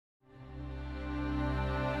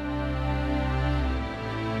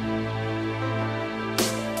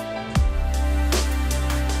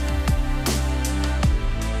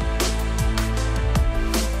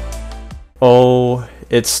Oh,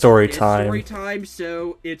 it's story It's time. story time,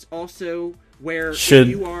 so it's also where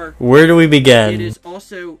Where do we begin? It is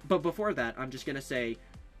also, but before that, I'm just gonna say,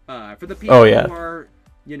 for the people Oh, yeah. who are,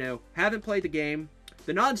 haven't played the game,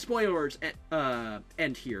 the non-spoilers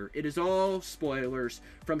end here. It is all spoilers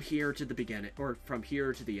from here to the beginning, or from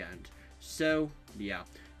here to the end. So, yeah.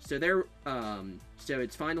 So so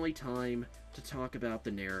it's finally time to talk about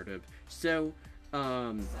the narrative. So,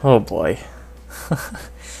 oh boy.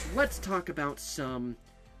 let's talk about some,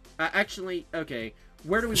 actually, okay,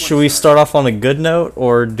 where do we want Should we start off on a good note,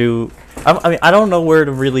 or I mean, I don't know where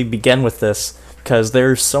to really begin with this, because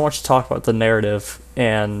there's so much talk about the narrative,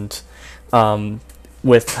 and,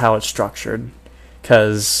 with how it's structured,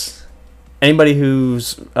 because anybody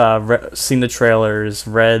who's seen the trailers,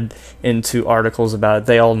 read into articles about it,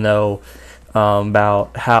 they all know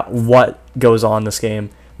about what goes on in this game.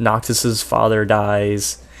 Noctis's father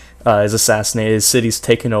dies, is assassinated, his city's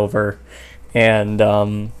taken over, and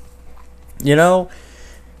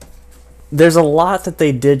there's a lot that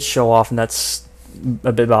they did show off, and that's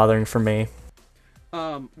a bit bothering for me.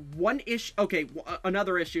 One issue. Okay,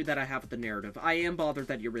 another issue that I have with the narrative. I am bothered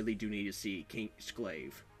that you really do need to see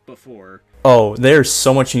Kingsglaive before. Oh, there's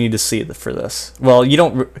so much you need to see for this. Well, you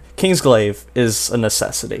don't. Kingsglaive is a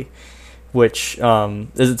necessity, which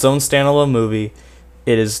is its own standalone movie.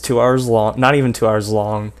 It is 2 hours long, not even 2 hours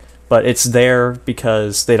long, but it's there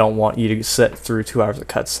because they don't want you to sit through 2 hours of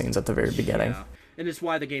cutscenes at the very beginning. Yeah, and it's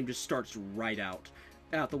why the game just starts right out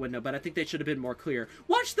the window. But I think they should have been more clear.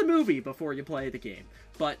 Watch the movie before you play the game.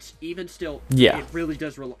 But even still, yeah, it really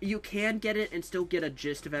does rely. You can get it and still get a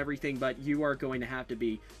gist of everything, but you are going to have to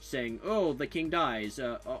be saying, "Oh, the king dies."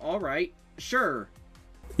 All right, sure.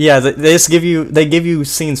 Yeah, they give you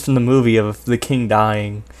scenes from the movie of the king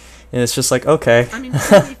dying, and it's just like, okay. I mean,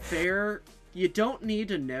 to be fair, you don't need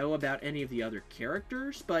to know about any of the other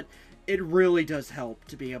characters, but it really does help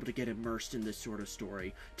to be able to get immersed in this sort of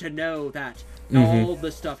story, to know that all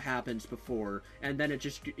the stuff happens before, and then it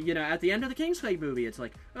just, at the end of the Kingsglaive movie, it's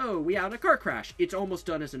like, oh, we had a car crash. It's almost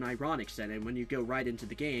done as an ironic set, and when you go right into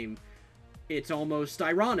the game, it's almost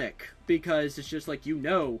ironic, because it's just like,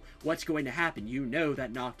 what's going to happen. You know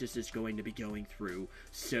that Noctis is going to be going through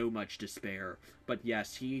so much despair. But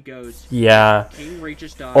yes, he goes... Yeah. King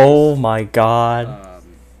Regis dies. Oh my god.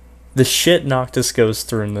 The shit Noctis goes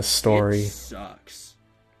through in this story. It sucks.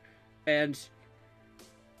 And...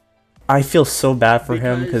 I feel so bad for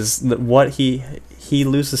him, because what he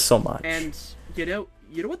loses so much. And, you know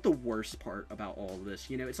what the worst part about all of this?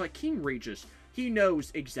 It's like King Regis, he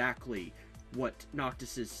knows exactly what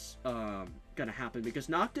Noctis is gonna happen, because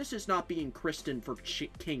Noctis is not being christened for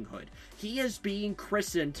kinghood. He is being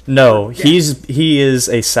christened. No, he is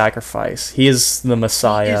a sacrifice. He is the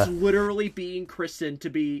Messiah. He is literally being christened to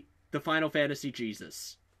be the Final Fantasy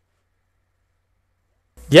Jesus.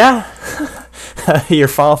 Yeah, your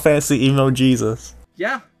Final Fantasy emo Jesus.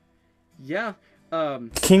 Yeah.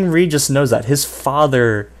 King Regis knows that. His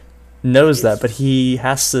father knows that, but he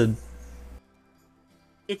has to.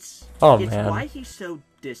 It's man. Why he's so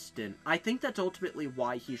distant. I think that's ultimately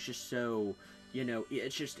why he's just so,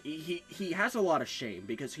 it's just, he has a lot of shame,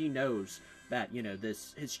 because he knows that,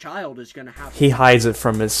 his child is going to have... He hides it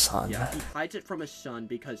from his son. Yeah, he hides it from his son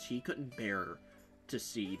because he couldn't bear to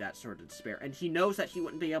see that sort of despair. And he knows that he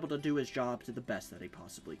wouldn't be able to do his job to the best that he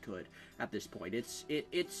possibly could at this point. It's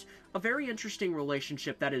a very interesting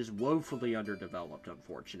relationship that is woefully underdeveloped,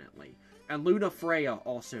 unfortunately. And Luna Freya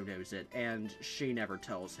also knows it, and she never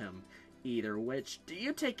tells him either, which, do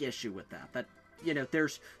you take issue with that? That,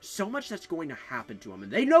 there's so much that's going to happen to him,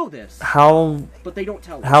 and they know this. But they don't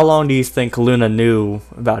tell him. How long do you think Luna knew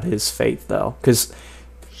about his fate, though? Because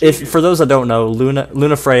for those that don't know,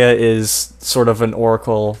 Luna Freya is sort of an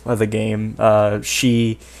oracle of the game.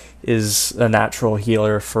 She is a natural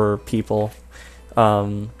healer for people.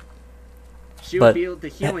 She would be the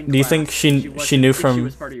healing Do you think she knew from... She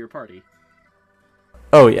was part of your party.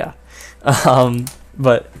 Oh, yeah.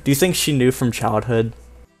 But do you think she knew from childhood?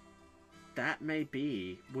 That may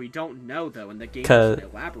be. We don't know, though, and the game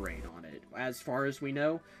doesn't elaborate on it. As far as we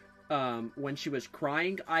know, when she was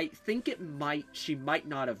crying, I think she might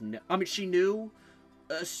not have known. I mean, she knew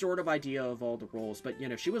a sort of idea of all the roles, but,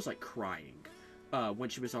 she was, like, crying when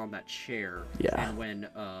she was on that chair. Yeah. And when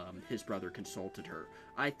his brother consulted her.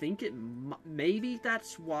 I think maybe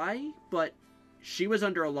that's why, but... She was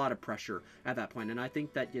under a lot of pressure at that point, and I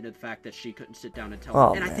think that, the fact that she couldn't sit down and tell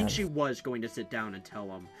him, and man. I think she was going to sit down and tell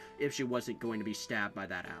him if she wasn't going to be stabbed by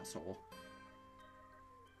that asshole.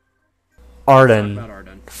 Arden. Let's talk about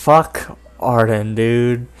Arden. Fuck Arden,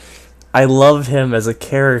 dude. I love him as a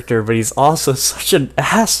character, but he's also such an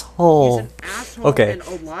asshole. He's an asshole, Okay. and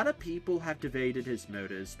a lot of people have debated his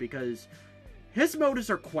motives because his motives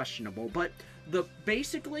are questionable. But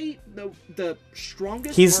basically the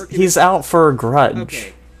strongest He's out for a grudge.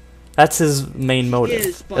 Okay. That's his main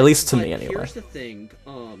motive, at least to me anyway. Here's the thing.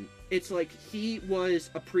 It's like he was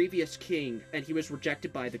a previous king and he was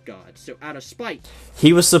rejected by the gods. So out of spite,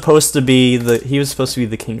 He was supposed to be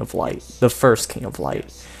the king of light, Yes. the first king of light.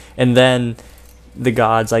 Yes. And then the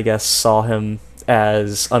gods, I guess, saw him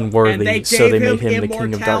as unworthy, so they made him the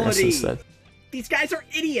king of darkness immortality. instead. These guys are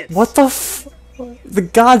idiots. What the the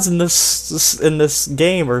gods in this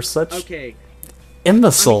game are such Okay.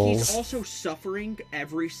 imbeciles. He's also suffering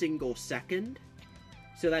every single second.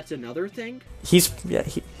 So that's another thing. He's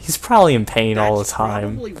probably in pain all the That's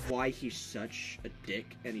time. probably why he's such a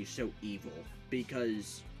dick and he's so evil.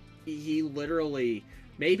 Because he literally...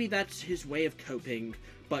 Maybe that's his way of coping,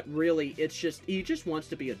 but really, it's just... He just wants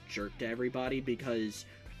to be a jerk to everybody because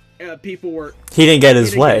people were... He didn't get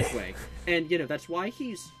his way. And, that's why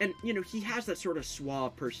he's... And, he has that sort of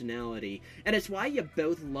suave personality. And it's why you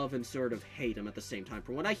both love and sort of hate him at the same time.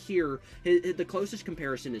 From what I hear, the closest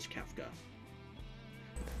comparison is Kefka.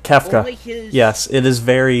 Kefka. Yes, it is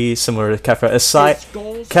very similar to Kefka.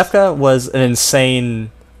 Kefka was an insane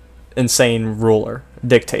ruler,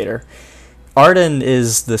 dictator. Arden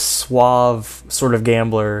is the suave sort of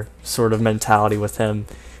gambler sort of mentality with him,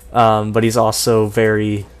 but he's also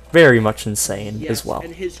very, very much insane as well.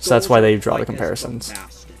 So that's why they draw the comparisons.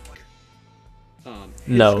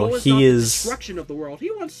 No, he is destruction of the world. He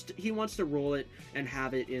wants to rule it and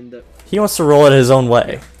have it in the. He wants to roll it his own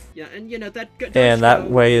way. Yeah, and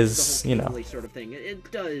that way is, the whole sort of thing. It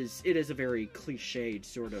is a very cliched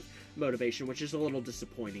sort of motivation, which is a little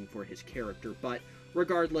disappointing for his character. But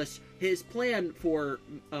regardless, his plan because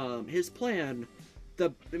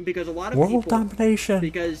a lot of world domination.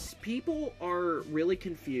 Because people are really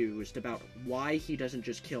confused about why he doesn't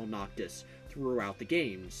just kill Noctis throughout the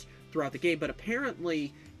game. But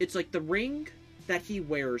apparently, it's like the ring that he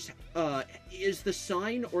wears is the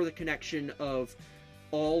sign or the connection of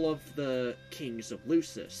all of the kings of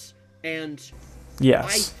Lucis. And yes.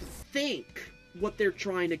 I think what they're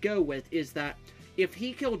trying to go with is that if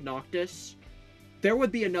he killed Noctis, there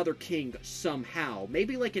would be another king somehow.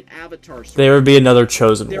 Maybe like an avatar. There would be another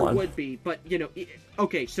chosen one. There would be, but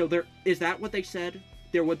okay, so is that what they said?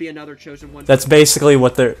 There would be another chosen one? That's basically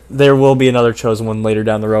what there will be another chosen one later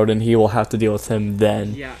down the road, and he will have to deal with him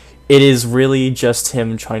then. Yeah. It is really just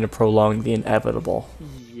him trying to prolong the inevitable.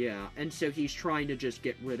 Yeah, and so he's trying to just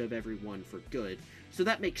get rid of everyone for good. So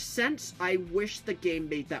that makes sense. I wish the game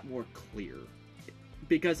made that more clear.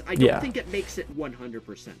 Because I don't think it makes it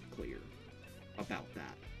 100% clear about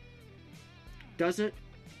that. Does it?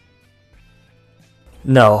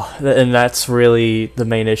 No, and that's really the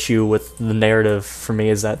main issue with the narrative for me,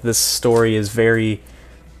 is that this story is very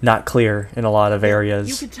not clear in a lot of areas.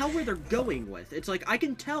 You can tell where they're going with. It's like, I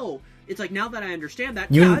can tell. It's like, now that I understand that,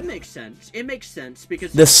 it makes sense. It makes sense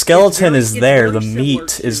because the skeleton is there, the very meat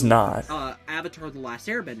similar is to, not. Avatar: The Last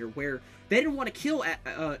Airbender, where they didn't want to kill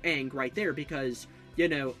Aang right there because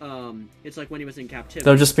it's like when he was in captivity.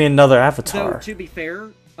 There'll just be another Avatar. Though, to be fair,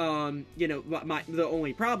 the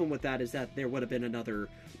only problem with that is that there would have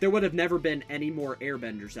never been any more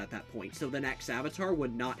airbenders at that point. So the next Avatar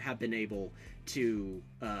would not have been able to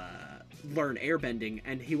learn airbending,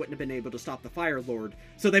 and he wouldn't have been able to stop the Fire Lord.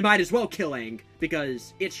 So they might as well kill Aang,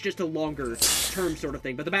 because it's just a longer term sort of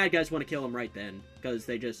thing. But the bad guys want to kill him right then, because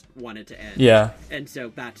they just want it to end. Yeah. And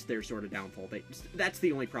so that's their sort of downfall. That's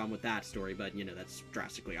the only problem with that story, but, that's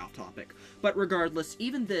drastically off topic. But regardless,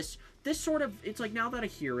 even this sort of, it's like, now that I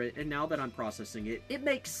hear it, and now that I'm processing it, it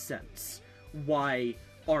makes sense why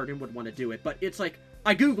Arden would want to do it. But it's like,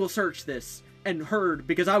 I Google searched this and heard,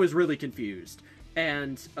 because I was really confused.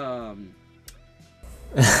 And, and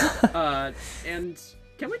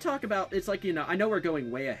can we talk about, it's like, I know we're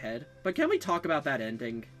going way ahead, but can we talk about that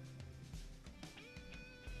ending?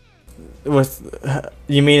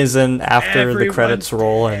 You mean as in after the credits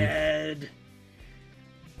roll and...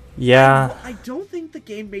 Yeah. I don't think the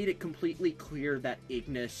game made it completely clear that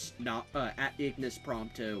Ignis,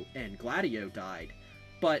 Prompto, and Gladio died,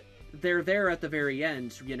 but they're there at the very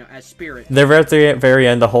end, as spirit. They're at the very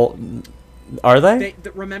end. Are they?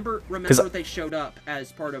 Remember they showed up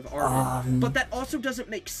as part of Arden, but that also doesn't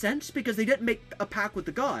make sense because they didn't make a pact with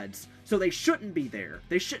the gods, so they shouldn't be there.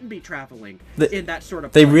 They shouldn't be traveling in that sort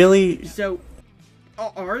of. They really. So,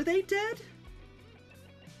 are they dead?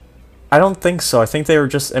 I don't think so. I think they were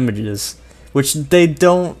just images, which they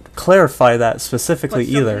don't clarify that specifically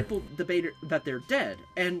but some either. People debate that they're dead,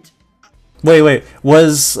 and Wait.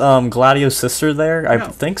 Was Gladio's sister there? I No,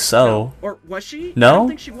 think so. no. Or was she? No? I don't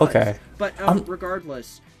think she was. Okay. But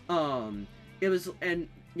regardless, it was, and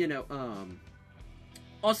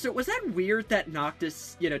also, was that weird that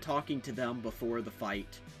Noctis, talking to them before the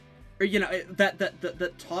fight, or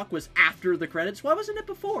that talk was after the credits? Why wasn't it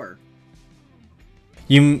before?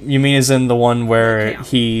 You mean as in the one where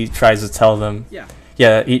he tries to tell them? Yeah.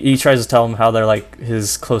 Yeah, he tries to tell them how they're like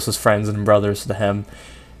his closest friends and brothers to him.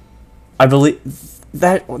 I believe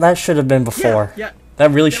that should have been before. Yeah.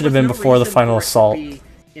 That really should have been no before the reason final for it to assault. be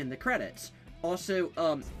in the credits. Also,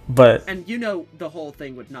 But and the whole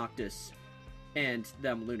thing with Noctis and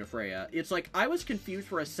them Lunafreya. It's like I was confused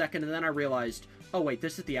for a second, and then I realized, oh wait,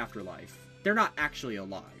 this is the afterlife. They're not actually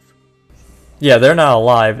alive. yeah, they're not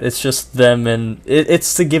alive. It's just them, and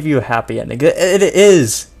it's to give you a happy ending. It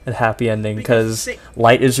is a happy ending because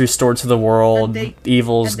light is restored to the world,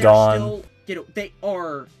 evil's gone. Still, they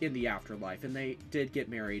are in the afterlife, and they did get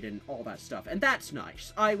married and all that stuff, and that's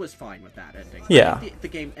nice. I was fine with that ending. Yeah. I think the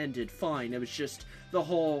game ended fine. It was just the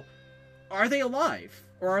whole, are they alive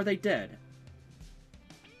or are they dead?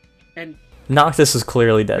 And Noctis is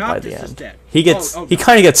clearly dead by the Noctis is end. dead. He gets Oh, he no.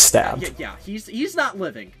 kind of gets stabbed. Yeah, he's not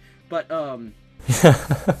living, but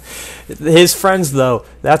His friends though,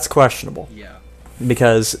 that's questionable. yeah.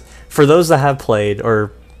 Because for those that have played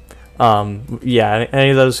or any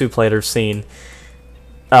of those who played or seen,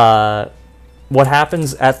 what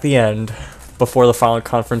happens at the end before the final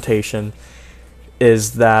confrontation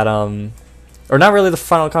is that or not really the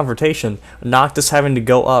final confrontation, Noctis having to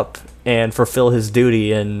go up and fulfill his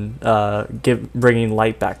duty in bringing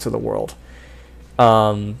light back to the world.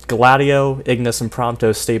 Gladio, Ignis, and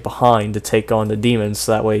Prompto stay behind to take on the demons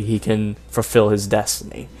so that way he can fulfill his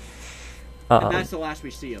destiny. And that's the last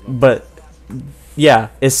we see of him. But yeah,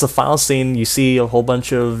 it's the final scene. You see a whole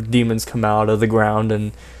bunch of demons come out of the ground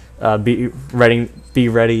and be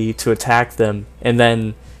ready to attack them, and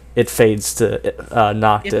then it fades to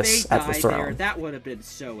Noctis at the throne. There, that would have been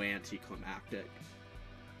so anticlimactic.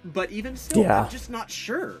 But even still, Yeah. I'm just not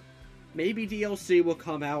sure. Maybe DLC will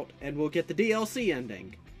come out and we'll get the DLC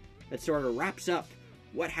ending that sort of wraps up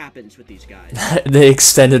what happens with these guys. The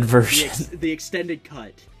extended version. The extended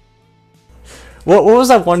cut. What was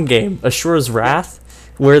that one game, Ashura's Wrath,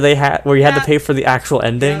 where you had to pay for the actual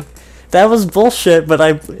ending? Yeah. That was bullshit. But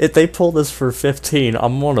if they pull this for 15,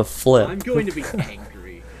 I'm gonna flip. I'm going to be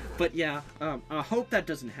angry. But yeah, I hope that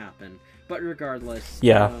doesn't happen. But regardless,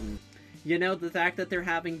 Yeah. The fact that they're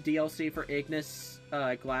having DLC for Ignis,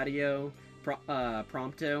 Gladio,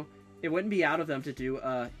 Prompto, it wouldn't be out of them to do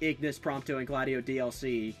Ignis, Prompto, and Gladio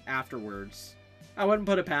DLC afterwards. I wouldn't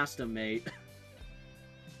put it past them, mate.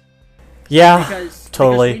 Yeah, because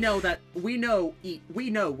totally. Because we know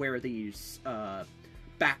where these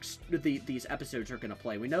these episodes are going to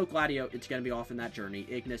play. We know Gladio, it's going to be off in that journey.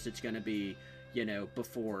 Ignis, it's going to be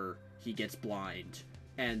before he gets blind.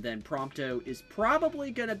 And then Prompto is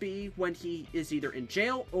probably going to be when he is either in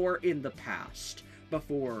jail or in the past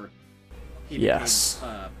before he becomes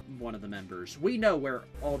one of the members. We know where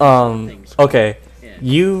all these things okay.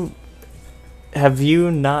 in. Have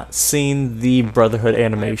you not seen the Brotherhood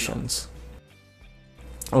animations?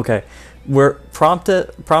 Okay. Where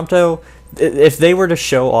Prompto, if they were to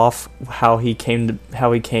show off how he came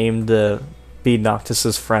to be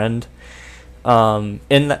Noctis's friend, in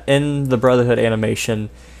the Brotherhood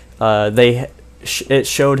animation, it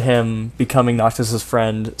showed him becoming Noctis's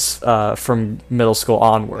friend from middle school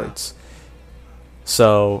onwards.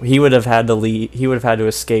 So he would have had to leave. He would have had to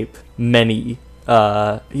escape many.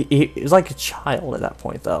 He was like a child at that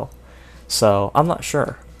point, though. So I'm not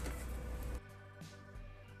sure.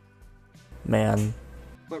 Man.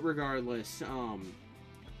 But regardless,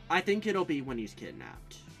 I think it'll be when he's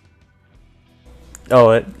kidnapped.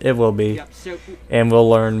 Oh, it will be. Yep, so, and we'll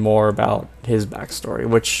learn more about his backstory,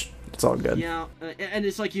 which it's all good. Yeah, and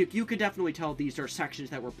it's like you could definitely tell these are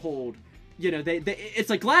sections that were pulled. It's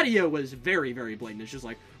like Gladio was very, very blatant. It's just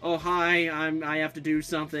like, oh hi, I have to do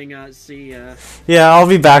something. See. Yeah, I'll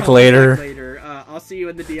be back later. I'll see you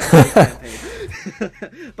in the DLC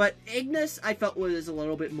campaign. But Ignis, I felt was a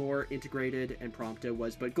little bit more integrated, and Prompto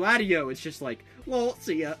was. But Gladio, it's just like, well,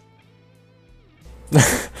 see ya.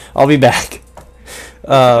 I'll be back.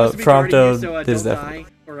 Prompto so, is don't definitely. die,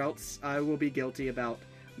 or else I will be guilty about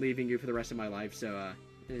leaving you for the rest of my life. So,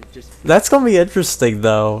 just That's gonna be interesting,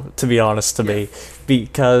 though, to be honest to me,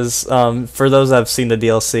 because for those that have seen the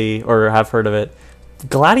DLC or have heard of it,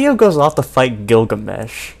 Gladio goes off to fight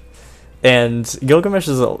Gilgamesh, and Gilgamesh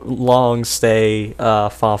is a long stay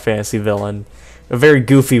Final Fantasy villain, a very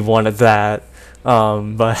goofy one at that.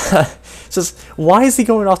 But it's just, why is he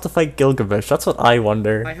going off to fight Gilgamesh? That's what I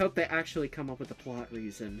wonder. I hope they actually come up with a plot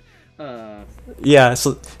reason. Yeah,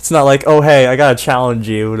 so it's not like, oh hey, I gotta challenge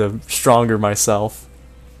you to stronger myself.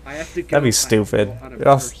 I have to go That'd be stupid. on a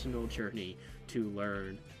personal journey to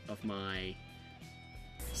learn of my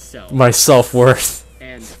self. My self-worth.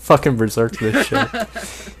 And fucking berserk this shit.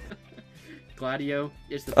 Gladio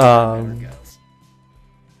is the better guts.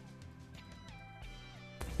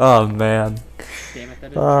 Oh man. Damn it,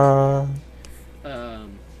 that is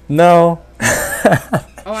no.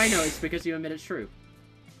 Oh, I know, it's because you admit it's true.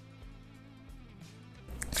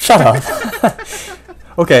 Shut up.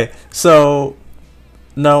 Okay, so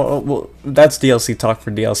no, well, that's DLC talk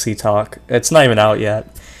for DLC talk. It's not even out yet.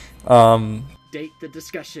 Date the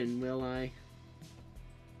discussion, will I?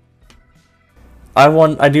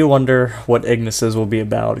 I do wonder what Ignis's will be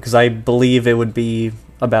about, because I believe it would be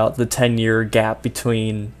about the 10-year gap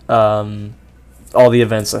between all the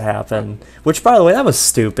events that happened. Which, by the way, that was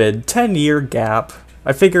stupid. 10-year gap.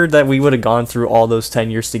 I figured that we would have gone through all those 10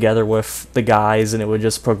 years together with the guys and it would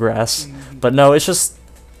just progress. But no, it's just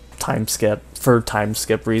time skip for time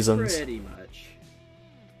skip reasons. Pretty much.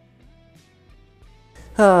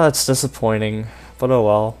 It's disappointing, but oh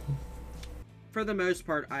well. For the most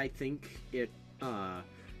part, I think it,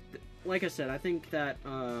 like I said, I think that,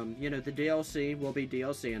 you know, the DLC will be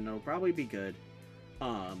DLC and it'll probably be good.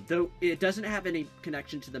 Though it doesn't have any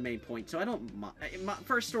connection to the main point, so I don't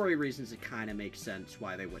for story reasons, it kind of makes sense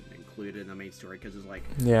why they wouldn't include it in the main story, because it's like,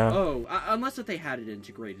 yeah. Oh, unless if they had it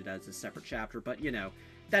integrated as a separate chapter, but, you know,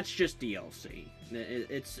 that's just DLC.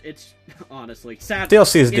 It's honestly sad.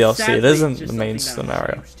 DLC is DLC. It isn't the main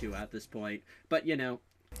scenario. To at this point, but you know,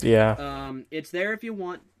 yeah. It's there if you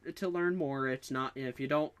want to learn more. It's not if you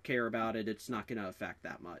don't care about it. It's not going to affect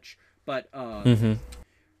that much. But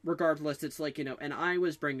regardless, it's like, you know, and I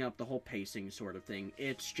was bringing up the whole pacing sort of thing.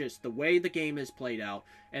 It's just the way the game is played out,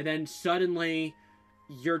 and then suddenly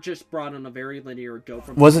you're just brought on a very linear go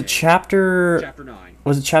from. Was it chapter 9?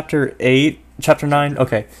 Was it chapter 8? Chapter 9?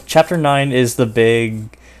 Okay. Chapter 9 is the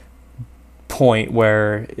big point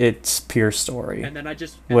where it's pure story. And then I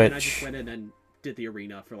just went in and did the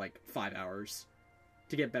arena for like 5 hours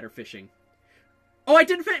to get better fishing. Oh, I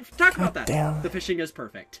didn't talk about that. Damn. The fishing is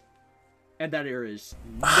perfect. And that there is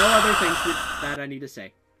no other things that I need to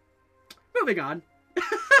say. Moving on.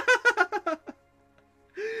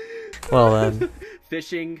 Well then.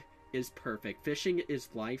 Fishing is perfect. Fishing is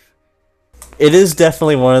life. It is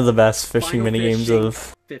definitely one of the best fishing minigames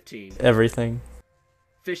of 15. Everything.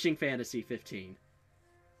 Fishing Fantasy 15.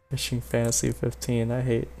 Fishing Fantasy 15, I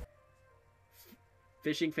hate.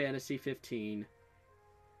 Fishing Fantasy 15.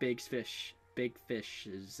 Big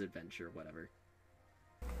Fish's Adventure, whatever.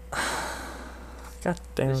 God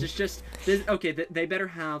damn. This is just okay. They better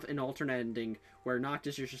have an alternate ending where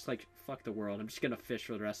Noctis is just like, fuck the world. I'm just gonna fish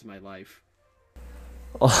for the rest of my life.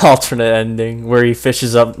 Alternate ending where he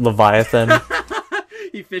fishes up Leviathan.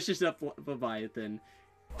 He fishes up Leviathan.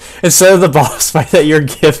 Instead of the boss fight that you're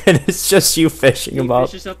given, it's just you fishing him up.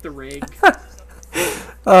 He fishes up the rig. And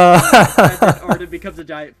then Arden becomes a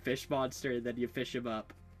giant fish monster, and then you fish him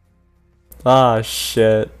up. Ah,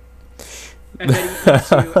 shit. And then he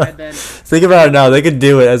eats you, and then... Think about it now, they could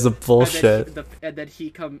do it as a bullshit. And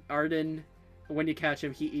then Arden, when you catch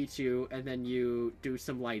him, he eats you, and then you do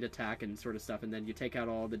some light attack and sort of stuff, and then you take out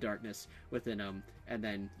all the darkness within him, and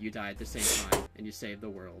then you die at the same time, and you save the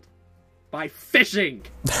world. By fishing!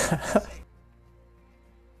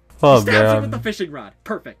 Oh, he stabs you with the fishing rod.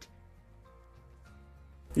 Perfect.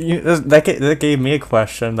 That gave me a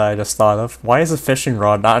question that I just thought of. Why is a fishing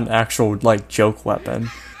rod not an actual, like, joke weapon?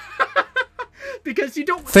 Because you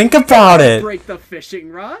don't think about it. Break the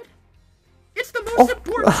fishing rod. It's the most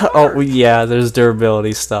important part. Oh yeah, there's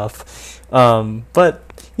durability stuff. But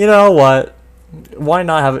you know what? Why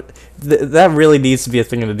not have it? That really needs to be a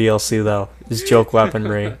thing in the DLC though. Is joke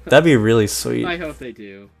weaponry. That'd be really sweet. I hope they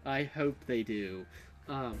do. I hope they do.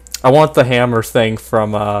 I want the hammer thing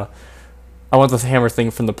from the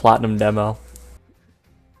Platinum demo.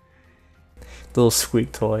 The little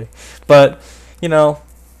squeak toy. But you know,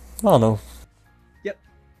 I don't know.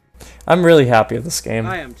 I'm really happy with this game.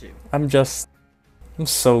 I am too. I'm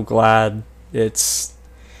so glad it's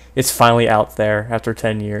finally out there after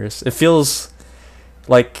 10 years. It feels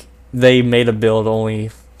like they made a build only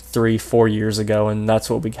 3-4 years ago, and that's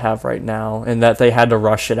what we have right now, and that they had to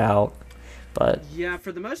rush it out. But yeah,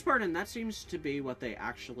 for the most part, and that seems to be what they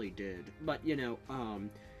actually did. But you know,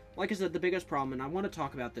 like I said, the biggest problem, and I want to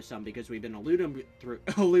talk about this some because we've been alluding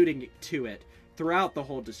to it throughout the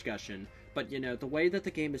whole discussion. But, you know, the way that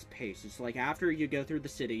the game is paced is like after you go through the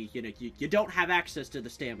city, you know, you don't have access to the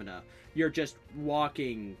stamina. You're just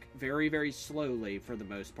walking very, very slowly for the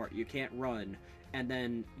most part. You can't run. And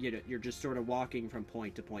then, you know, you're just sort of walking from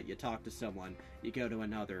point to point. You talk to someone, you go to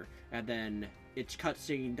another, and then it's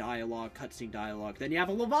cutscene dialogue. Then you have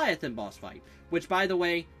a Leviathan boss fight, which, by the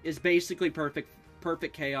way, is basically perfect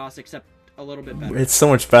chaos, except a little bit better. It's so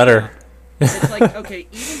much better. It's like, okay,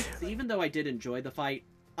 even though I did enjoy the fight,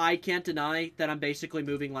 I can't deny that I'm basically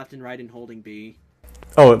moving left and right and holding B.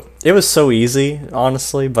 Oh, it was so easy,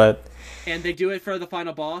 honestly, but... And they do it for the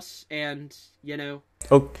final boss, and, you know...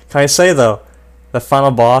 Oh, can I say, though, the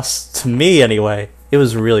final boss, to me anyway, it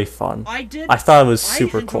was really fun. I thought it was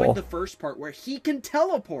super cool. I enjoyed the first part where he can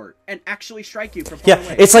teleport and actually strike you from far away.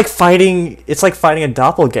 Yeah, it's like fighting a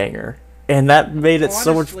doppelganger. And that made it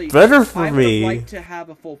so much better for me. I would have liked to have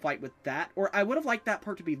a full fight with that, or I would have liked that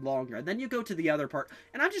part to be longer. And then you go to the other part,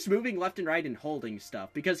 and I'm just moving left and right and holding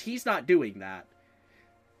stuff, because he's not doing that.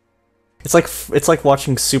 It's like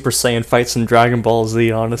watching Super Saiyan fights in Dragon Ball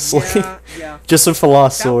Z, honestly. Yeah. Just with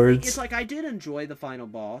lost swords. It's like, I did enjoy the final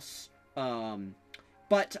boss,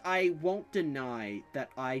 but I won't deny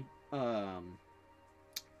that I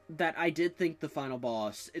did think the final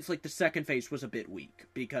boss, it's like the second phase was a bit weak,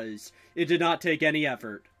 because it did not take any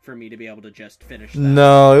effort for me to be able to just finish that.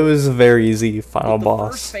 No, it was a very easy final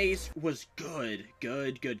boss. The first phase was good.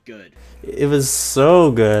 It was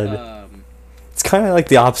so good. It's kind of like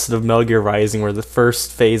the opposite of Metal Gear Rising, where the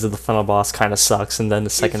first phase of the final boss kind of sucks, and then the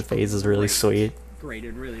second phase is really sweet. Great,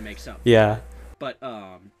 it really makes up. Yeah. But,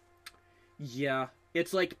 yeah.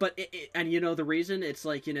 It's like, but, and you know, the reason, it's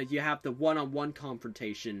like, you know, you have the one-on-one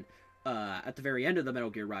confrontation at the very end of the Metal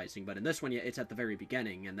Gear Rising, but in this one, it's at the very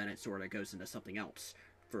beginning, and then it sort of goes into something else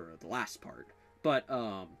for the last part. But,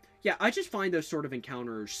 yeah, I just find those sort of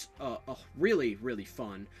encounters really, really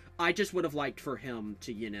fun. I just would have liked for him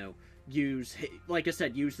to, you know, use, like I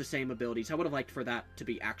said, use the same abilities. I would have liked for that to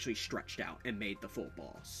be actually stretched out and made the full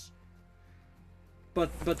boss. But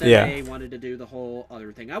then they wanted to do the whole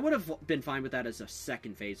other thing. I would have been fine with that as a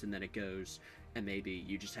second phase, and then it goes, and maybe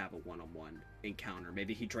you just have a one-on-one encounter.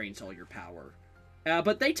 Maybe he drains all your power.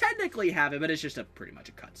 But they technically have it, but it's just pretty much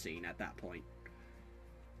a cutscene at that point.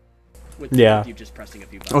 With you just pressing a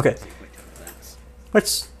few buttons. Okay. Quick time events.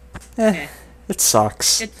 Which, it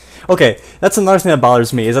sucks. Okay, that's another thing that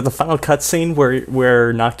bothers me, is that the final cutscene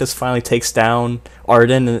where Noctis finally takes down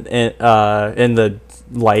Arden in the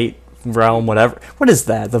light realm, whatever. What is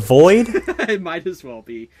that? The Void? It might as well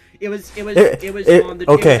be. It was actually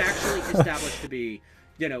established to be,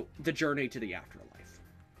 you know, the journey to the afterlife.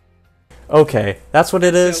 Okay, that's what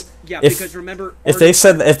it is. So, yeah, because remember, if they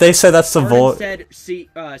said that's the Void, said see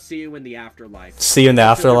you in the afterlife. See you in the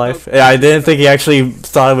afterlife. Yeah, I didn't think he actually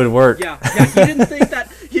thought it would work. Yeah, he didn't think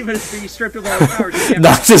that he would be stripped of all his powers.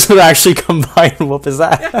 Noctis would actually come by and whoop his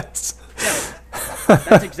ass. Yeah.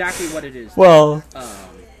 That's exactly what it is. Well,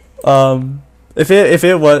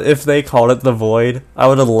 if they called it the Void, I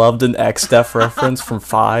would have loved an X-Def reference from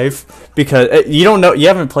 5, because you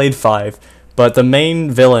haven't played 5, but the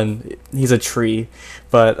main villain, he's a tree,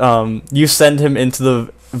 but you send him into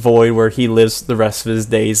the Void where he lives the rest of his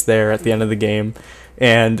days there at the end of the game,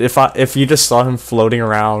 and if you just saw him floating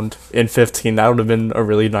around in 15, that would have been a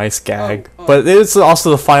really nice gag. But it's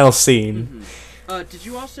also the final scene. Mm-hmm. Did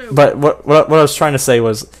you also? But what I was trying to say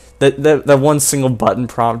was that one single button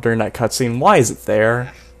prompt during that cutscene. Why is it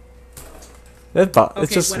there?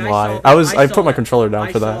 It's just why. I put my controller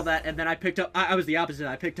down for that. I saw that, and then I picked up. I was the opposite.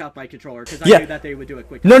 I picked up my controller because I knew that they would do it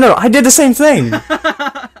quick. No, I did the same thing.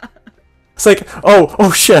 It's like,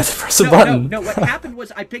 oh shit, press a button. No, what happened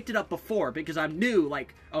was I picked it up before because I knew,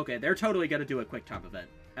 like, okay, they're totally gonna do a quick time event,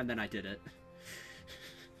 and then I did it.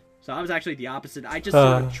 So I was actually the opposite. I just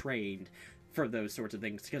sort of trained for those sorts of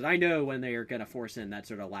things, because I know when they are going to force in that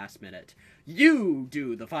sort of last minute, you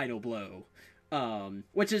do the final blow,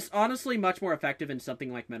 which is honestly much more effective in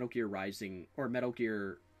something like Metal Gear Rising, or Metal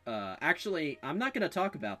Gear, actually, I'm not going to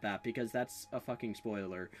talk about that, because that's a fucking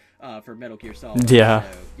spoiler, for Metal Gear Solid. Yeah.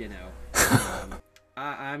 So, you know,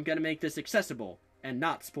 I'm going to make this accessible, and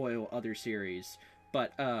not spoil other series,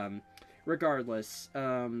 but, regardless,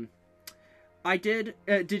 I did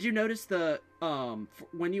you notice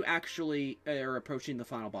when you actually are approaching the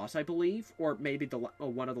final boss, I believe, or maybe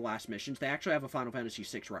one of the last missions, they actually have a Final Fantasy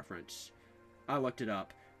VI reference. I looked it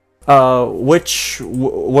up.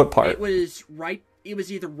 What part? It was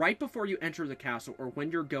either right before you enter the castle, or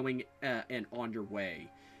when you're going and on your way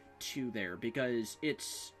to there, because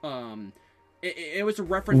it's It was a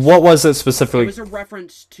reference. What was it specifically? It was a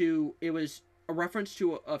reference to. It was a reference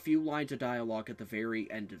to a few lines of dialogue at the very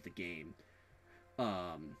end of the game.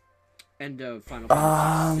 End of Final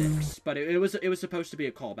Fantasy VI. But it was supposed to be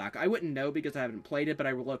a callback. I wouldn't know because I haven't played it, but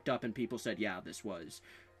I looked up and people said, yeah, this was.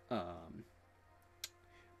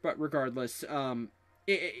 But regardless, and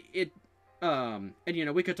you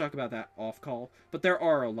know, we could talk about that off call, but there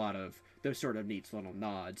are a lot of those sort of neat little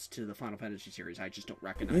nods to the Final Fantasy series. I just don't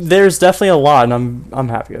recognize. There's definitely a lot, and I'm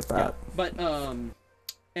happy with that. Yeah, but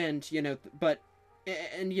and you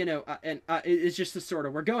know, it's just the sort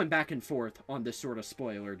of, we're going back and forth on this sort of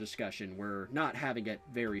spoiler discussion. We're not having it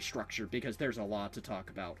very structured because there's a lot to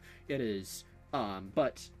talk about. It is,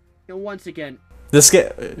 but you know, once again, this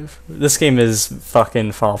game is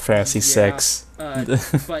fucking Final Fantasy VI.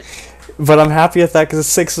 But I'm happy with that because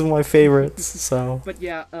 6 is my favorites. So. But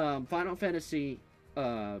yeah, Final Fantasy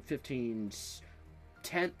 15's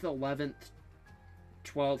 10th, 11th,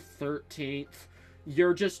 12th, 13th.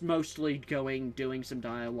 You're just mostly doing some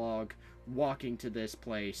dialogue, walking to this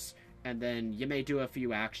place, and then you may do a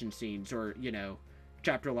few action scenes, or, you know,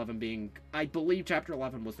 Chapter 11 being... I believe Chapter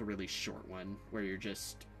 11 was the really short one, where you're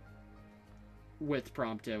just with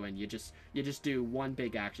Prompto, and you just do one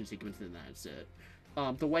big action sequence, and that's it.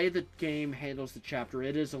 The way the game handles the chapter,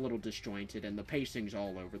 it is a little disjointed, and the pacing's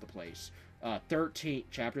all over the place.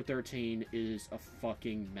 Chapter 13 is a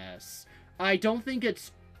fucking mess. I don't think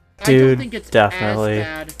it's definitely as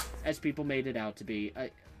bad as people made it out to be,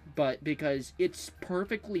 but because it's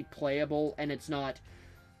perfectly playable and it's not.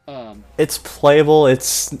 It's playable. I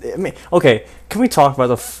mean, okay. Can we talk about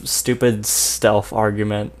the stupid stealth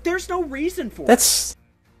argument? There's no reason for it.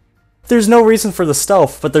 There's no reason for the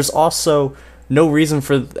stealth, but there's also no reason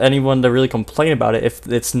for anyone to really complain about it if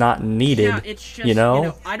it's not needed. Yeah, it's just, you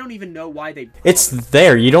know, I don't even know why they. It's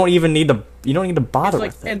there. You don't even need to. You don't need to bother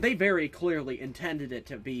with it. And they very clearly intended it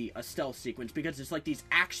to be a stealth sequence because it's like these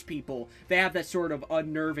axe people. They have that sort of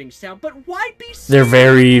unnerving sound. But why be? They're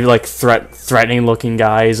very like threatening looking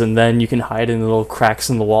guys, and then you can hide in the little cracks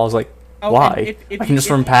in the walls. Like, why? I can just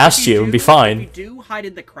run past you and be fine. If you do hide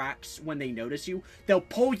in the cracks when they notice you, they'll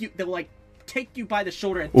pull you. They'll like take you by the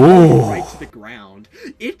shoulder and throw you right to the ground.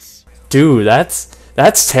 Dude,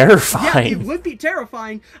 that's terrifying. Yeah, it would be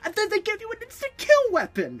terrifying. And then they give you an instant kill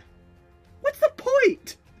weapon. What's the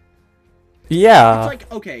point? Yeah. It's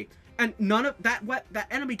like, okay, and none of that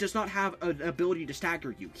enemy does not have an ability to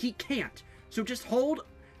stagger you. He can't. So just hold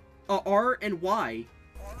R and Y.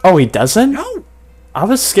 Oh, he doesn't? No. I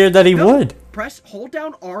was scared that he would. Hold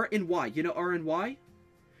down R and Y. You know R and Y?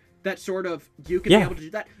 That sort of, you can be able to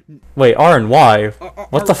do that. Wait, R and Y?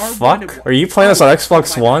 What the fuck? Are you playing this on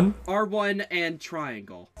Xbox One? R1 and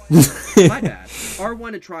triangle. My bad.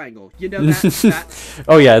 R1 and triangle. You know that?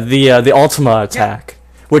 Oh yeah, the Ultima attack.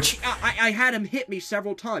 Yeah. Which... I had him hit me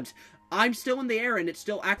several times. I'm still in the air and it's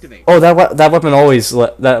still activated. Oh, that weapon always...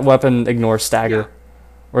 That weapon ignores stagger. Yeah.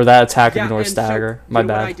 Or that attack ignores stagger. So, My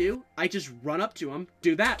bad. What I do? I just run up to him,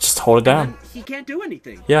 do that. Just hold it down. He can't do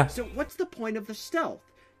anything. Yeah. So what's the point of the stealth?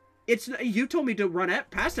 You told me to run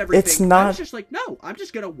past everything. It's not. I was just like, no, I'm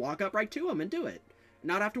just gonna walk up right to him and do it,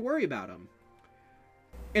 not have to worry about him.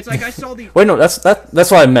 It's like I saw the. Wait, no, that's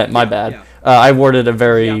what I meant. My bad. Yeah. I worded it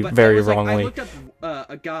very wrongly. I looked up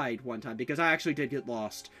a guide one time because I actually did get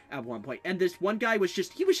lost at one point, and this one guy was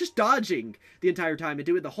just dodging the entire time and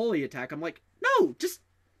doing the holy attack. I'm like, no, just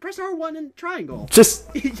press R1 and triangle. Just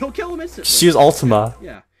you'll kill him instantly. Just use Ultima.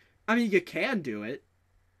 Yeah, I mean you can do it.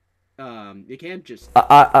 You can't just...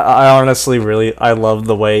 I honestly I love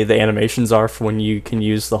the way the animations are for when you can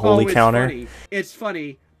use the holy counter. It's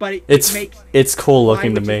funny, but it's cool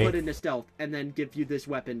looking to me. Why would you put into stealth and then give you this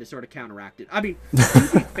weapon to sort of counteract it? I mean, to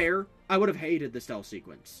be fair, I would have hated the stealth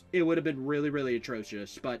sequence. It would have been really, really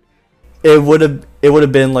atrocious, but... It would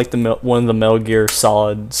have been like one of the Metal Gear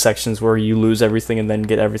Solid sections where you lose everything and then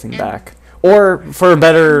get everything back. Or, for a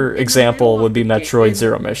better example, would be Metroid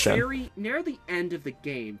Zero Mission. Very near the end of the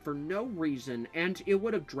game, for no reason, and it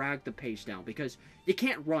would have dragged the pace down, because you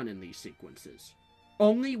can't run in these sequences.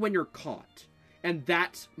 Only when you're caught. And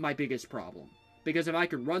that's my biggest problem. Because if I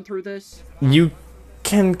could run through this... You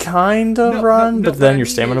can kind of run, but then your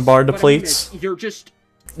stamina bar depletes. You're just...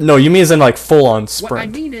 No, you mean as in, like, full-on sprint. What I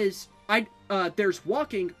mean is, there's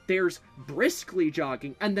walking, there's briskly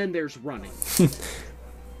jogging, and then there's running.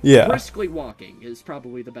 Yeah. Briskly walking is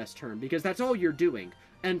probably the best term, because that's all you're doing.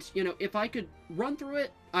 And, you know, if I could run through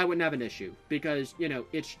it, I wouldn't have an issue, because, you know,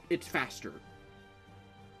 it's faster.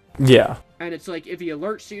 Yeah. And it's like, if he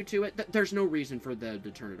alerts you to it, there's no reason for them to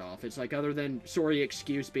turn it off. It's like, other than story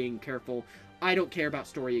excuse, being careful, I don't care about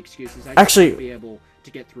story excuses. I just want to be able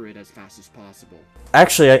to get through it as fast as possible.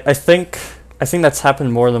 Actually, I think I think that's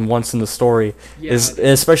happened more than once in the story, Yeah, is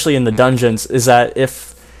especially in the dungeons, is that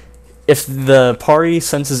if the party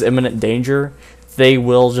senses imminent danger, they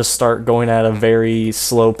will just start going at a very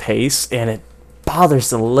slow pace, and it bothers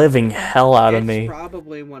the living hell out of me. It's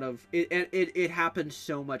probably one of it happens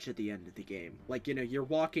so much at the end of the game. Like, you're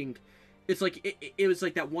walking. It's like it was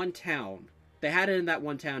like that one town. They had it in that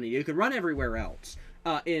one town, and you could run everywhere else.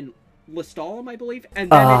 In Lestalem, I believe,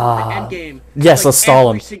 and then in the end game, yes, like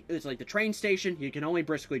Lestalem. It's like the train station. You can only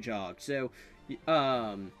briskly jog. So,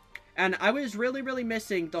 and I was really, really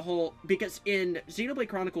missing the whole, because in Xenoblade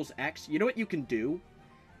Chronicles X, you know what you can do?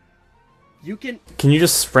 You can you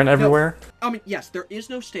just sprint everywhere? No, I mean, yes, there is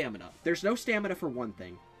no stamina. There's no stamina for one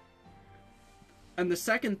thing. And the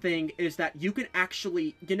second thing is that you can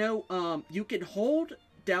actually, you can hold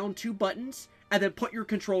down 2 buttons and then put your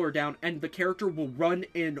controller down, and the character will run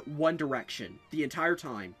in one direction the entire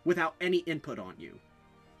time without any input on you.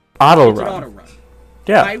 Auto It's run. an auto run.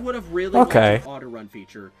 Yeah. I would have really liked an auto run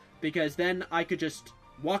feature, because then I could just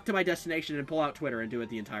walk to my destination and pull out Twitter and do it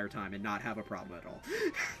the entire time and not have a problem at all.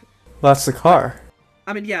 That's the car.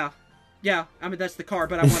 I mean, yeah. I mean, that's the car,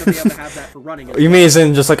 but I want to be able to have that for running. You mean as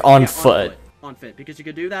in just like on foot? On foot, because you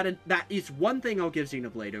could do that, and that is one thing I'll give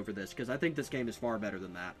Xenoblade over this, because I think this game is far better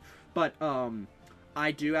than that. But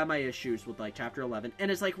I do have my issues with like Chapter 11, and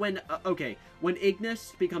it's like when when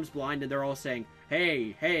Ignis becomes blind and they're all saying,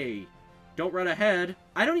 "Hey, don't run ahead."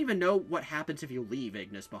 I don't even know what happens if you leave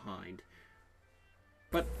Ignis behind.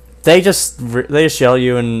 But they just yell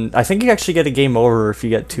you, and I think you actually get a game over if you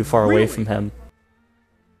get too far away from him.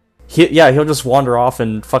 He'll just wander off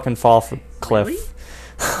and fucking fall off a cliff. Really?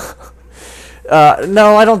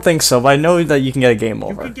 No, I don't think so, but I know that you can get a game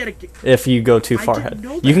over if you go too far ahead.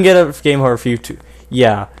 You can get a game over if you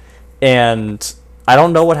yeah, and I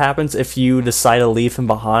don't know what happens if you decide to leave him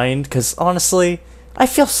behind, because honestly, I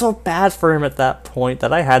feel so bad for him at that point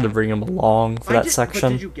that I had to bring him along for that section. But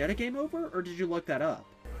did you get a game over, or did you look that up?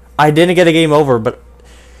 I didn't get a game over, but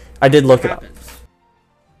I did look it up.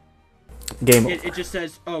 Game over. It just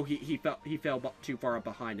says, oh, he fell too far up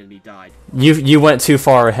behind and he died. You went too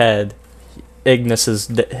far ahead. Ignis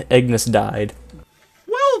died.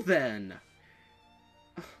 Well then,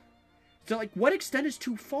 so like, what extent is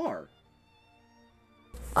too far?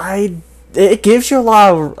 It gives you a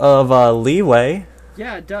lot of leeway.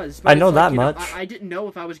 Yeah, it does. But I know that much. I didn't know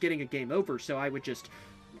if I was getting a game over, so I would just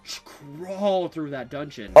crawl through that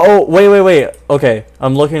dungeon. Oh, wait. Okay,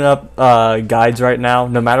 I'm looking up guides right now.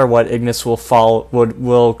 No matter what, Ignis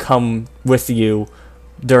will come with you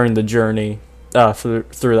during the journey through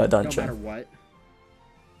that dungeon. No matter what.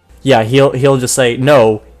 Yeah, he'll just say,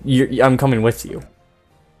 "No, I'm coming with you."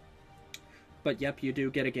 But yep, you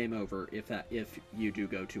do get a game over if you do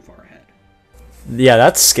go too far ahead. Yeah,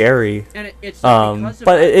 that's scary. And it's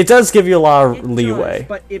but it does give you a lot of leeway,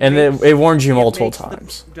 it warns you multiple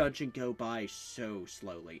times. The dungeon go by so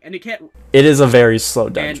slowly, and you can't. It is a very slow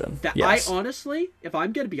dungeon. Yes. I honestly, if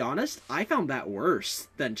I'm gonna be honest, I found that worse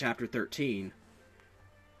than Chapter 13.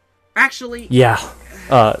 Actually, yeah,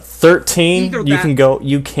 13 you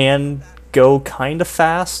can go kind of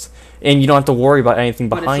fast, and you don't have to worry about anything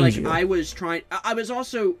behind you. I was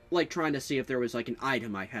also like trying to see if there was like an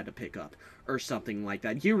item I had to pick up or something like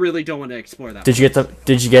that. You really don't want to explore that. Did you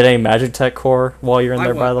get a Magic Tech core while you're in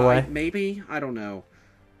there? By the way, maybe, I don't know.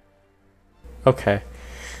 Okay.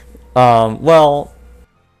 Well.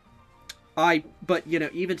 But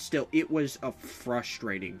even still, it was a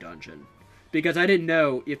frustrating dungeon. Because I didn't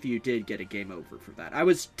know if you did get a game over for that. I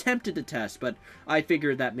was tempted to test, but I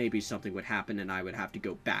figured that maybe something would happen and I would have to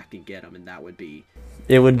go back and get them, and that would be...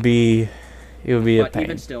 It would be a pain. But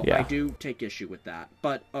even still, yeah. I do take issue with that.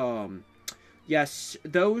 But, yes,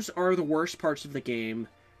 those are the worst parts of the game.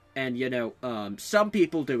 And, some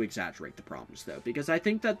people do exaggerate the problems, though. Because I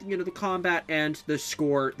think that, the combat and the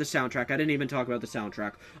score, the soundtrack... I didn't even talk about the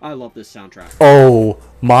soundtrack. I love this soundtrack. Oh,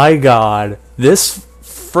 my God. This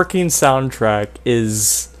freaking soundtrack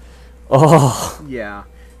is... Oh. Yeah.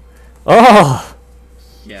 Oh.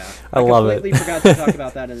 Yeah. I love it. I completely forgot to talk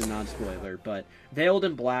about that in a non-spoiler, but Veiled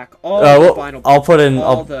in Black, all the final... I'll put in...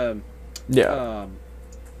 all the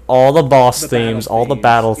boss themes, all the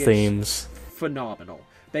battle themes. Phenomenal.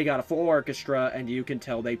 They got a full orchestra, and you can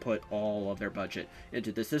tell they put all of their budget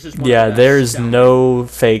into this. This is one of the best there's no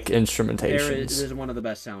fake instrumentations. This is one of the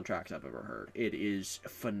best soundtracks I've ever heard. It is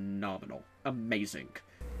phenomenal. Amazing.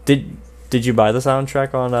 Did you buy the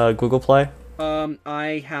soundtrack on Google Play?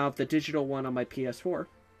 I have the digital one on my PS4.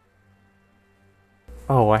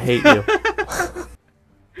 Oh, I hate you.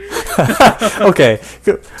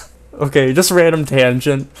 Okay, just random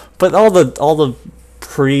tangent. But all the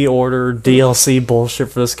pre-order DLC bullshit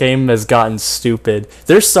for this game has gotten stupid.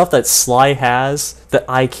 There's stuff that Sly has that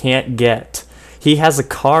I can't get. He has a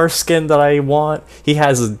car skin that I want. He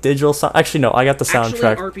has a digital sound. Actually, no, I got the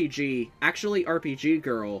soundtrack. Actually, RPG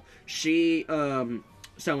girl. She,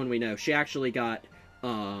 someone we know. She actually got,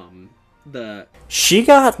 the. She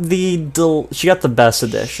got the best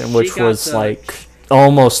edition, which was like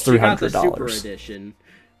almost $300. She got the super edition,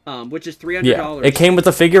 which is $300. Yeah, it came with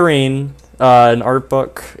a figurine, an art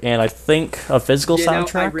book, and I think a physical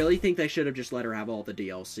soundtrack. I really think they should have just let her have all the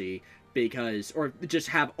DLC. Or just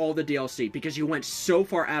have all the DLC, because you went so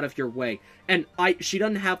far out of your way. And she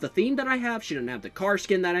doesn't have the theme that I have, she doesn't have the car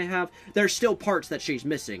skin that I have, there's still parts that she's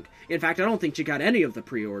missing. In fact, I don't think she got any of the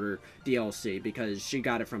pre-order DLC, because she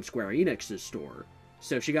got it from Square Enix's store.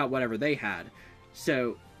 So she got whatever they had.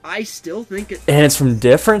 So, I still think and it's from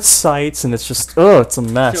different sites, and it's just, it's a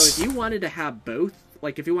mess. So if you wanted to have both,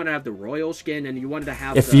 like if you wanted to have the royal skin and you wanted to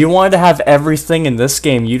have you wanted to have everything in this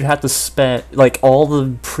game, you'd have to spend, like, all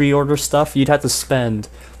the pre-order stuff, you'd have to spend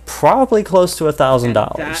probably close to $1,000.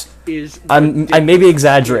 That is I may be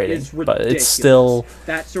exaggerating, but it's still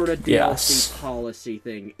that sort of DLC policy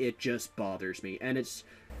thing. It just bothers me, and it's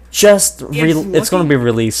going to be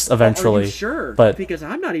released eventually. Are you sure? But because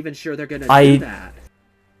I'm not even sure they're going to do that.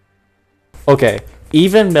 Okay,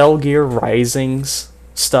 even Metal Gear Rising's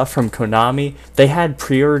stuff from Konami, they had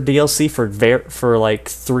pre-order DLC for like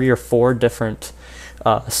 3 or 4 different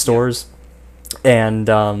stores, and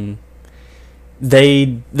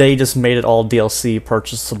they just made it all DLC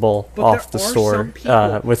purchasable off the store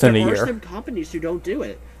within a year. There are some companies who don't do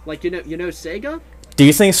it. Like you know Sega. Do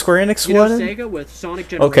you think Square Enix would? Sega with Sonic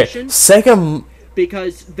Generation. Okay, Sega.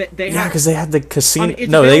 Because because they had the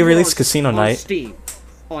casino. They released Casino Night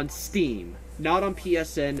on Steam, not on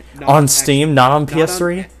PSN. On Steam, not on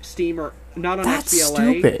PS3. Steam or not on That's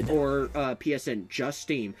XBLA stupid. or PSN, just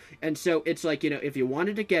Steam. And so it's like, if you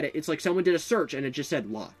wanted to get it, it's like someone did a search and it just said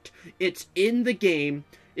locked. It's in the game,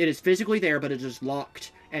 it is physically there, but it is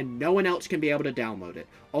locked, and no one else can be able to download it.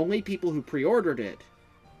 Only people who pre-ordered it,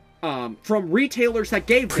 from retailers that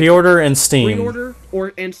gave pre-order and Steam. Pre-order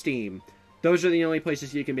and Steam. Those are the only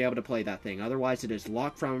places you can be able to play that thing. Otherwise, it is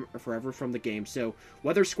locked forever from the game. So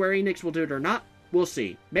whether Square Enix will do it or not, we'll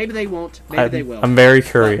see. Maybe they won't. Maybe they will. I'm very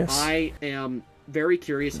curious. But I am very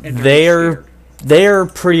curious and they are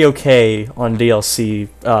pretty okay on DLC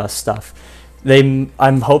stuff.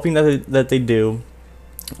 I'm hoping that they do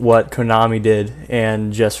what Konami did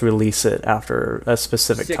and just release it after a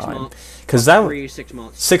specific 6 time. months. Because 6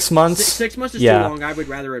 months. 6 months. 6 months is too long. I would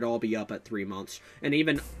rather it all be up at 3 months. And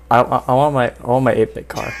even I want my 8-bit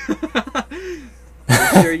car.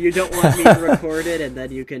 I'm sure you don't want me to record it, and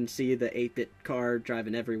then you can see the 8-bit car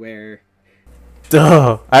driving everywhere.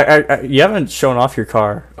 Duh! You haven't shown off your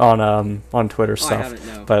car on Twitter stuff. I haven't,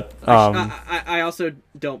 no. But I also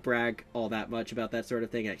don't brag all that much about that sort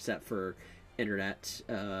of thing, except for internet.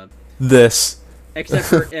 Except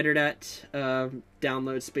for internet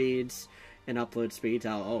download speeds and upload speeds,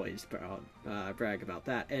 I'll always brag about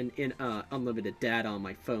that. And in unlimited data on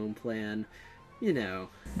my phone plan,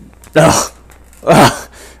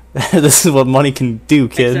 This is what money can do,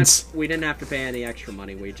 kids. Except we didn't have to pay any extra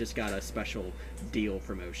money. We just got a special deal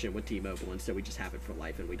promotion with T-Mobile, and so we just have it for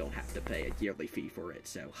life, and we don't have to pay a yearly fee for it.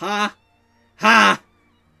 So, ha!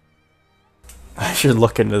 I should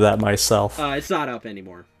look into that myself. It's not up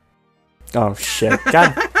anymore. Oh, shit.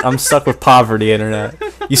 God, I'm stuck with poverty internet.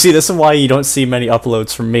 You see, this is why you don't see many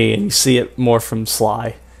uploads from me, and you see it more from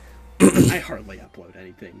Sly. I hardly upload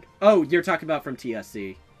anything. Oh, you're talking about from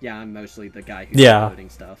TSC. Yeah, I'm mostly the guy who's uploading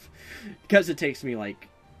stuff. Because it takes me, like,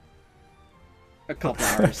 a couple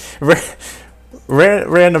hours.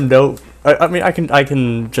 Random note. I mean, I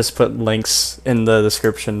can just put links in the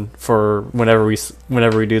description for whenever we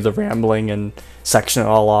do the rambling and section it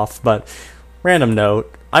all off. But random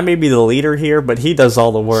note. I may be the leader here, but he does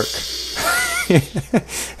all the work.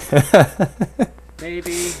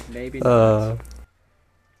 maybe not.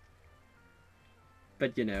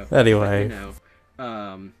 But Anyway.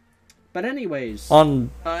 But anyways.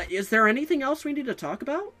 Is there anything else we need to talk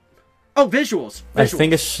about? Oh, visuals. I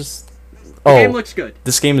think it's just. The game looks good.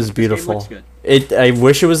 This game is beautiful. This game looks good. I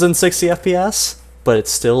wish it was in 60 FPS, but it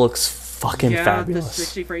still looks fucking fabulous. The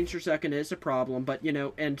 60 frames per second is a problem, but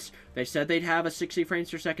and they said they'd have a 60 frames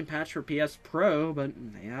per second patch for PS Pro, but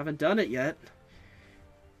they haven't done it yet.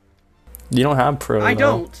 You don't have Pro. I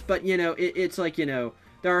don't, but it's like there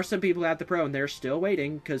are some people who have the Pro and they're still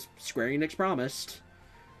waiting because Square Enix promised.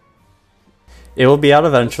 It will be out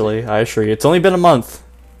eventually, I assure you. It's only been a month.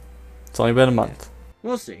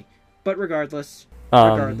 We'll see. But regardless,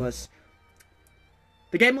 the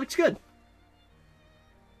game looks good.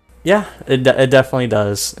 Yeah, it definitely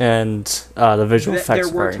does, and the visual effects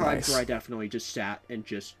There are were very times nice. where I definitely just sat and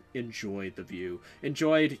just enjoyed the view.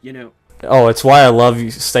 Enjoyed, Oh, it's why I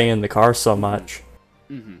love staying in the car so mhm, much.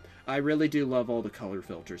 mhm. I really do love all the color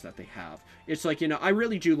filters that they have. It's like, I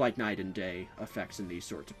really do like night and day effects in these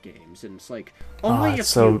sorts of games, and it's like Oh, it's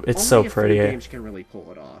so only a few pretty. games can really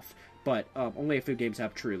pull it off. But only a few games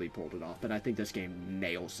have truly pulled it off. But I think this game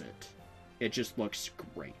nails it. It just looks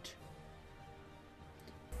great.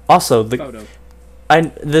 Also, Photo.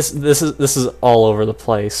 this is all over the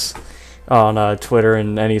place on Twitter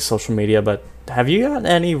and any social media. But have you gotten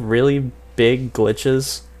any really big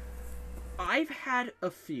glitches? I've had a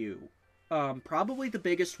few. Probably the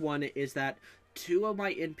biggest one is that two of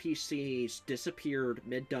my NPCs disappeared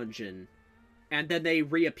mid-dungeon, and then they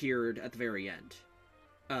reappeared at the very end.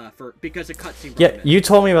 Because a cutscene. Yeah, you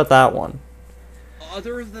told me about that one.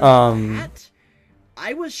 Other than that,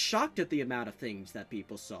 I was shocked at the amount of things that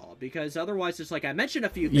people saw, because otherwise it's like I mentioned a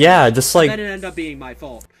few things, yeah, just like and then it ended up being my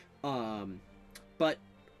fault. But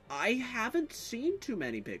I haven't seen too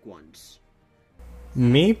many big ones.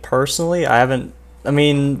 me personally, I haven't. I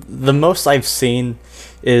mean, the most I've seen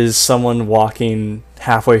is someone walking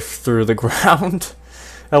halfway through the ground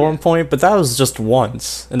at one point, but that was just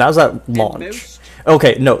once, and that was at launch.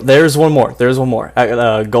 Okay, no, there's one more. There's one more.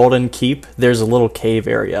 At Golden Keep, there's a little cave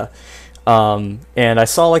area. And I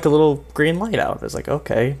saw like a little green light out. I was like,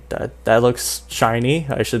 okay, that looks shiny.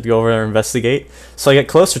 I should go over there and investigate. So I get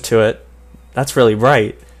closer to it. That's really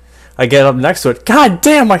bright. I get up next to it. God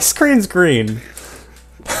damn, my screen's green.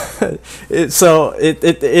 And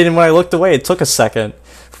when I looked away, it took a second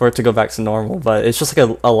for it to go back to normal. But it's just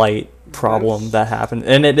like a light problem that happened,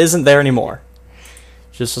 and it isn't there anymore.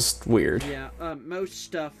 Just weird. Yeah, most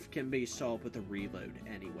stuff can be solved with a reload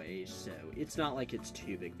anyways, so it's not like it's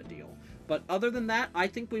too big of a deal. But other than that, I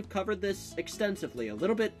think we've covered this extensively, a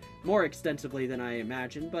little bit more extensively than I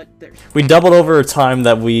imagined, but there's... We doubled over time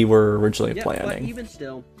that we were originally planning. But even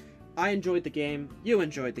still, I enjoyed the game, you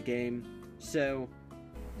enjoyed the game, so...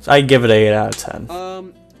 I'd give it an 8 out of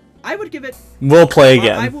 10. I would give it... We'll play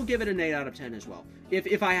again. I will give it an 8 out of 10 as well,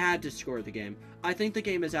 if I had to score the game. I think the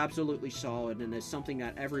game is absolutely solid and is something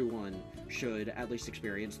that everyone should at least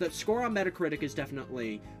experience. The score on Metacritic is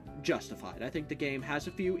definitely justified. I think the game has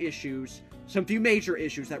a few issues, some few major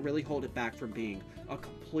issues that really hold it back from being a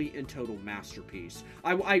complete and total masterpiece.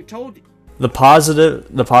 I told... The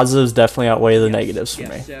positives definitely outweigh the negatives for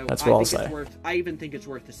me. So that's what I'll say. I even think it's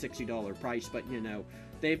worth the $60 price, but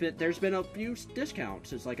there's been a few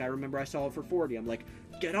discounts. It's like I remember I saw it for $40. I'm like,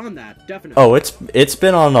 get on that, definitely. Oh, it's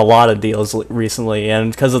been on a lot of deals recently,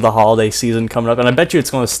 and because of the holiday season coming up, and I bet you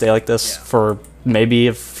it's going to stay like this for maybe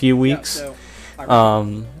a few weeks.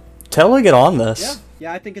 Totally get on this.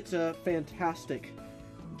 Yeah, I think it's a fantastic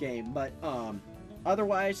game, but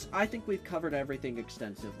otherwise, I think we've covered everything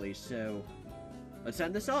extensively, so let's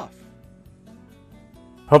end this off.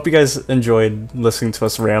 Hope you guys enjoyed listening to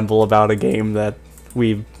us ramble about a game that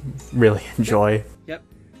we really enjoy. Yep.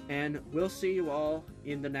 And we'll see you all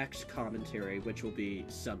in the next commentary, which will be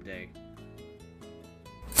someday.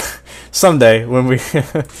 Someday, when we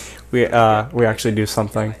we actually do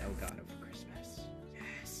something. Oh God, over Christmas.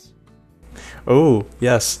 Yes. Oh,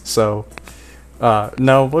 yes. So,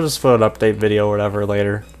 no, we'll just put an update video or whatever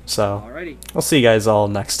later. So, alrighty. I'll see you guys all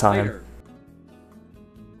next time. Later.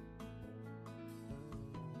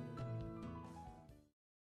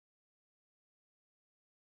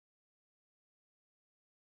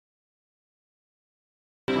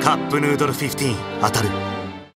 Cup Noodle 15当たる